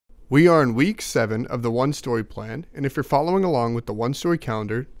We are in week 7 of the One Story Plan, and if you're following along with the One Story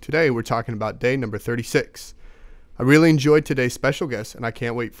calendar, today we're talking about day number 36. I really enjoyed today's special guests, and I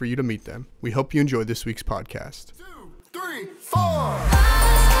can't wait for you to meet them. We hope you enjoy this week's podcast. 2, 3, 4.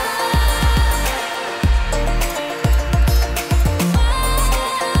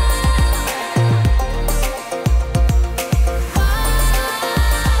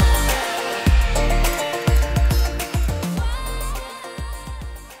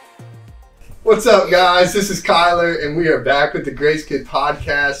 What's up, guys? This is Kyler, and we are back with the Grace Kid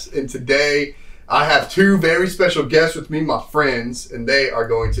Podcast. And today, I have 2 very special guests with me, my friends, and they are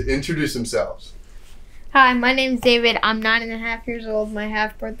going to introduce themselves. Hi, my name's David. I'm 9.5 years old. My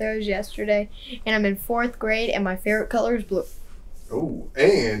half birthday was yesterday, and I'm in 4th grade, and my favorite color is blue. Oh,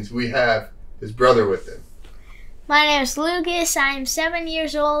 and we have his brother with him. My name is Lucas. I'm 7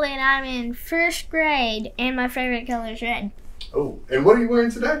 years old, and I'm in 1st grade, and my favorite color is red. Oh, and what are you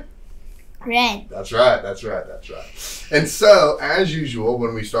wearing today? Red. That's right. And so, as usual,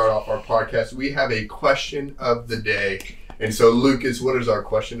 when we start off our podcast, we have a question of the day. And so, Lucas, what is our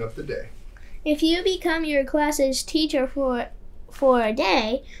question of the day? If you become your class's teacher for a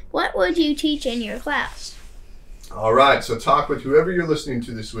day, what would you teach in your class? All right, so talk with whoever you're listening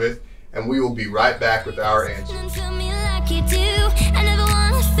to this with, and we will be right back with our answer. I never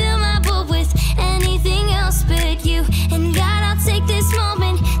want to fill my bowl with anything else but you. And God, I'll take this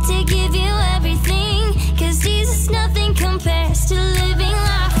moment to give you everything. Cause Jesus, nothing compares to living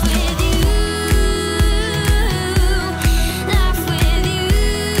life with you. Life with you.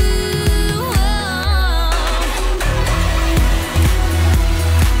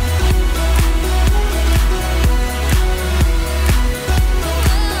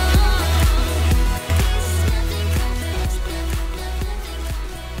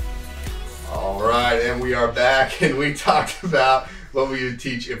 All right, and we are back, and we talked about what we would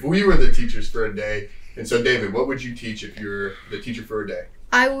teach if we were the teachers for a day. And so, David, what would you teach if you're the teacher for a day?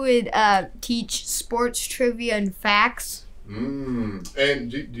 I would teach sports trivia and facts.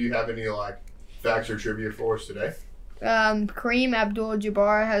 And do you have any, facts or trivia for us today? Kareem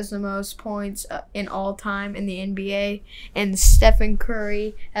Abdul-Jabbar has the most points in all time in the NBA, and Stephen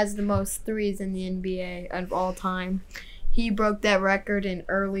Curry has the most threes in the NBA of all time. He broke that record in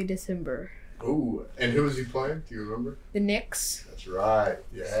early December. Ooh, and who was he playing? Do you remember? The Knicks. That's right.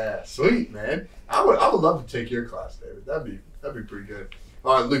 Yeah, sweet, man. I would love to take your class, David. That'd be pretty good.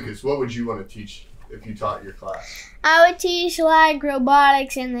 All right, Lucas, what would you want to teach if you taught your class? I would teach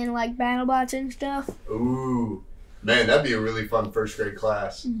robotics and then BattleBots and stuff. Ooh, man, that'd be a really fun 1st grade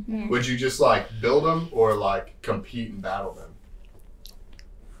class. Mm-hmm. Would you just build them or compete and battle them?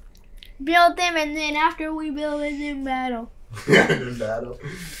 Build them, and then after we build it, then battle. In battle.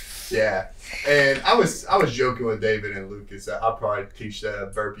 Yeah, and I was joking with David and Lucas that I'll probably teach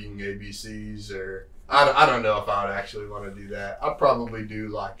burping ABCs, or I don't know if I would actually want to do that. I'd probably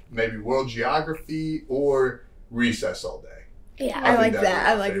do maybe world geography or recess all day. Yeah, I like that.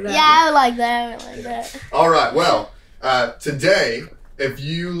 I like that. Yeah, I like that. All right, well, today, if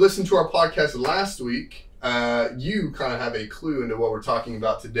you listened to our podcast last week, you kind of have a clue into what we're talking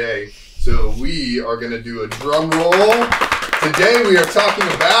about today. So we are going to do a drum roll. Today we are talking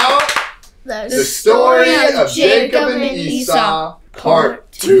about the story of Jacob and Esau,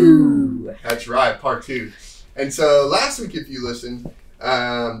 part 2. That's right, part 2. And so last week, if you listened,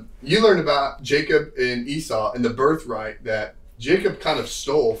 you learned about Jacob and Esau and the birthright that Jacob kind of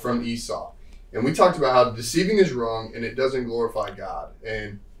stole from Esau. And we talked about how deceiving is wrong and it doesn't glorify God.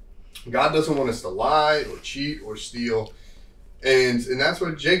 And God doesn't want us to lie or cheat or steal. And that's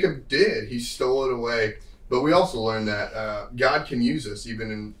what Jacob did. He stole it away. But we also learned that God can use us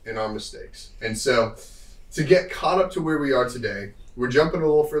even in our mistakes. And so to get caught up to where we are today, we're jumping a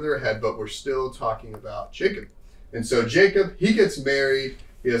little further ahead, but we're still talking about Jacob. And so Jacob, he gets married.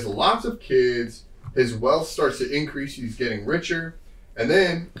 He has lots of kids. His wealth starts to increase. He's getting richer. And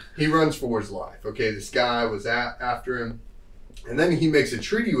then he runs for his life. Okay, this guy was after him. And then he makes a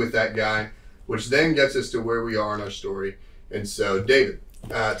treaty with that guy, which then gets us to where we are in our story. And so, David,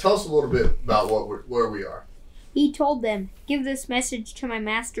 tell us a little bit about where we are. He told them, "Give this message to my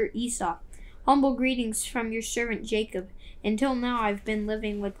master Esau. Humble greetings from your servant Jacob. Until now I've been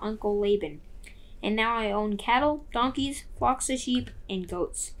living with Uncle Laban. And now I own cattle, donkeys, flocks of sheep, and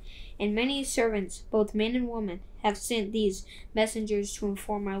goats. And many servants, both men and women, have sent these messengers to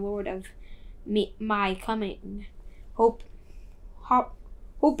inform my lord of my coming, hoping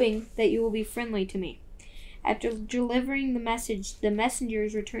that you will be friendly to me." After delivering the message, the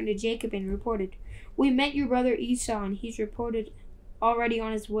messengers returned to Jacob and reported, "We met your brother Esau, and he's reported already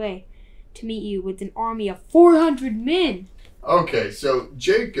on his way to meet you with an army of 400 men." Okay, so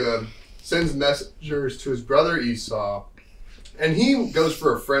Jacob sends messengers to his brother Esau, and he goes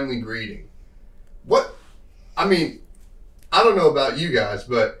for a friendly greeting. What? I mean, I don't know about you guys,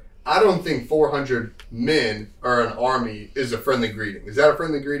 but I don't think 400 men or an army is a friendly greeting. Is that a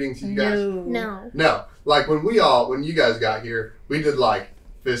friendly greeting to you guys? No. No. Like when you guys got here, we did like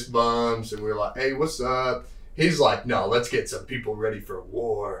fist bumps and we were like, hey, what's up? He's like, no, let's get some people ready for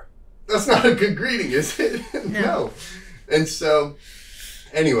war. That's not a good greeting, is it? No. And so,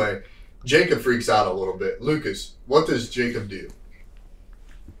 anyway, Jacob freaks out a little bit. Lucas, what does Jacob do?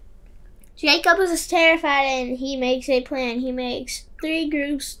 Jacob is terrified and he makes a plan. He makes 3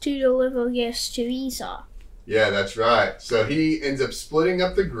 groups to deliver gifts to Esau. Yeah, that's right. So he ends up splitting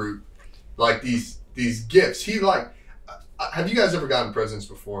up the group, like these gifts. He like, have you guys ever gotten presents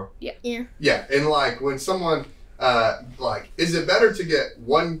before? Yeah. Yeah. Yeah, and like when someone, like, is it better to get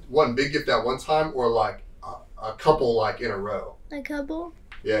one big gift at one time or like a couple like in a row? A couple?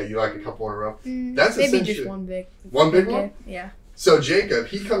 Yeah, you like a couple in a row? Mm, That's maybe essentially just one big. one big one? Yeah. So Jacob,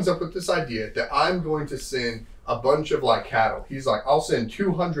 he comes up with this idea that I'm going to send a bunch of like cattle. He's like, I'll send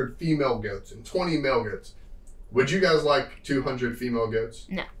 200 female goats and 20 male goats. Would you guys like 200 female goats?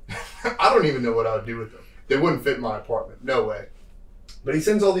 No. I don't even know what I would do with them. They wouldn't fit in my apartment. No way. But he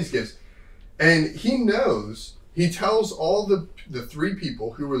sends all these gifts. And he tells all the 3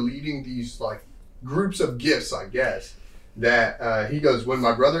 people who were leading these like groups of gifts, I guess, that he goes, when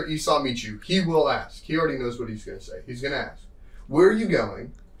my brother Esau meets you, he will ask. He already knows what he's going to say. He's going to ask, where are you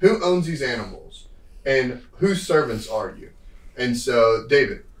going? Who owns these animals? And whose servants are you? And so,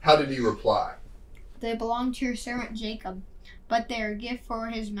 David, how did he reply? They belong to your servant Jacob, but they are a gift for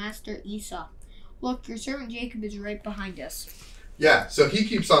his master Esau. Look, your servant Jacob is right behind us. Yeah, so he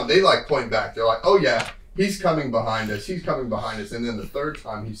keeps on, they like point back. They're like, oh yeah, he's coming behind us. He's coming behind us. And then the 3rd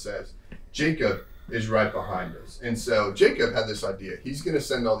time he says, Jacob is right behind us. And so Jacob had this idea. He's going to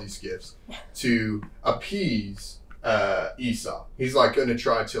send all these gifts to appease Esau. He's like going to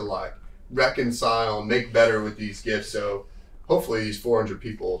try to like reconcile and make better with these gifts. So hopefully these 400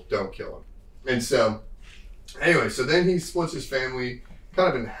 people don't kill him. And so anyway, so then he splits his family kind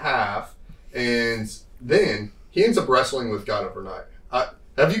of in half. And then he ends up wrestling with God overnight.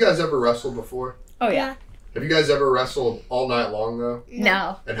 Have you guys ever wrestled before? Oh yeah. Have you guys ever wrestled all night long though?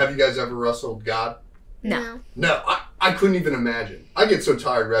 No. And have you guys ever wrestled God? No. No, I couldn't even imagine. I get so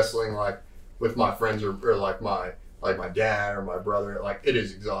tired wrestling like with my friends or like my dad or my brother. Like it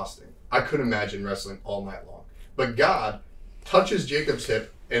is exhausting. I couldn't imagine wrestling all night long. But God touches Jacob's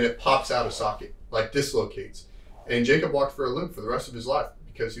hip and it pops out a socket, like dislocates. And Jacob walked for a limp for the rest of his life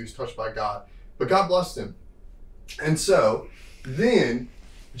because he was touched by God. But God blessed him. And so then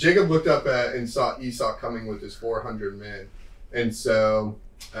Jacob looked up at and saw Esau coming with his 400 men. And so,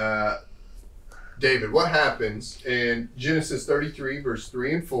 David, what happens in Genesis 33, verse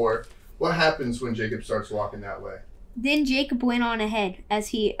 3 and 4? What happens when Jacob starts walking that way? Then Jacob went on ahead. As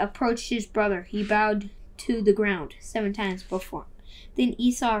he approached his brother, he bowed to the ground 7 times before. Then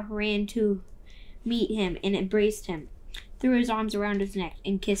Esau ran to meet him and embraced him, threw his arms around his neck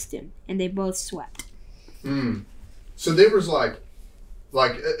and kissed him, and they both swept. So there was like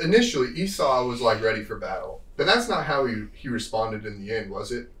initially Esau was like ready for battle, but that's not how he responded in the end,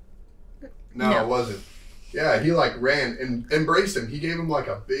 was it? No, it wasn't. Yeah, he like ran and embraced him. He gave him like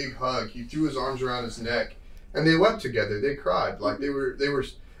a big hug. He threw his arms around his neck, and they wept together. They cried like they were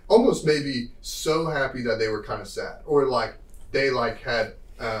almost maybe so happy that they were kind of sad, or like they like had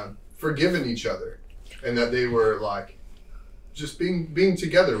forgiven each other, and that they were like just being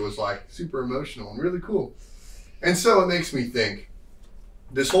together was like super emotional and really cool. And so it makes me think,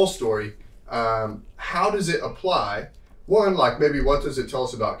 this whole story, how does it apply? 1, like maybe what does it tell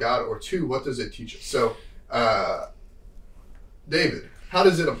us about God? Or 2, what does it teach us? So, David, how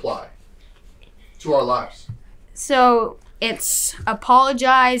does it apply to our lives? So it's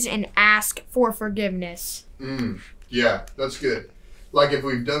apologize and ask for forgiveness. Yeah, that's good. Like if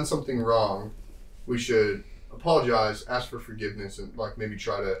we've done something wrong, we should apologize, ask for forgiveness, and like maybe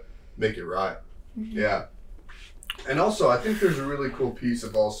try to make it right. Yeah. And also, I think there's a really cool piece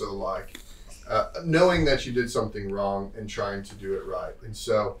of also like knowing that you did something wrong and trying to do it right. And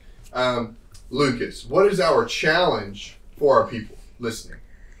so, Lucas, what is our challenge for our people listening?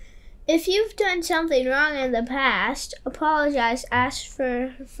 If you've done something wrong in the past, apologize, ask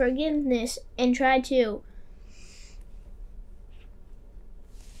for forgiveness, and try to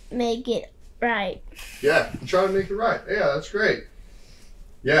make it right. Yeah, try to make it right. Yeah, that's great.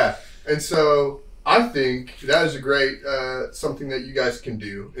 Yeah, and so I think that is a great something that you guys can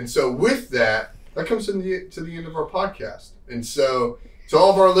do. And so with that, that comes to the end of our podcast. And so to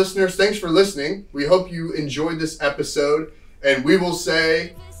all of our listeners, thanks for listening. We hope you enjoyed this episode. And we will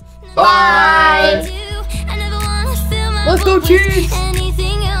say Bye. Let's go, Chiefs!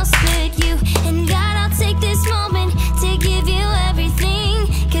 Anything else but you. And God, I'll take this moment to give you everything.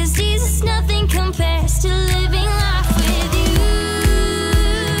 Cause Jesus, nothing compares to living life with you.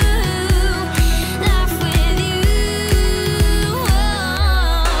 Life with you.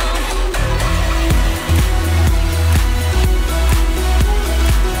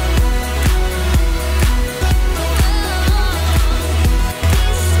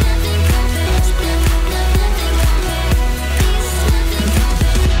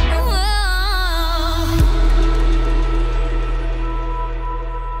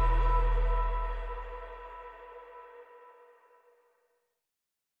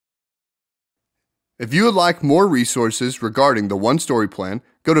 If you would like more resources regarding the One Story Plan,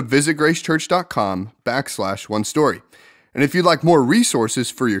 go to visitgracechurch.com/onestory. And if you'd like more resources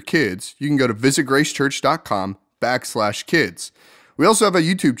for your kids, you can go to visitgracechurch.com/kids. We also have a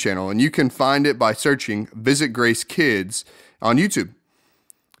YouTube channel, and you can find it by searching Visit Grace Kids on YouTube.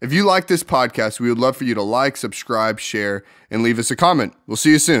 If you like this podcast, we would love for you to like, subscribe, share, and leave us a comment. We'll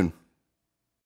see you soon.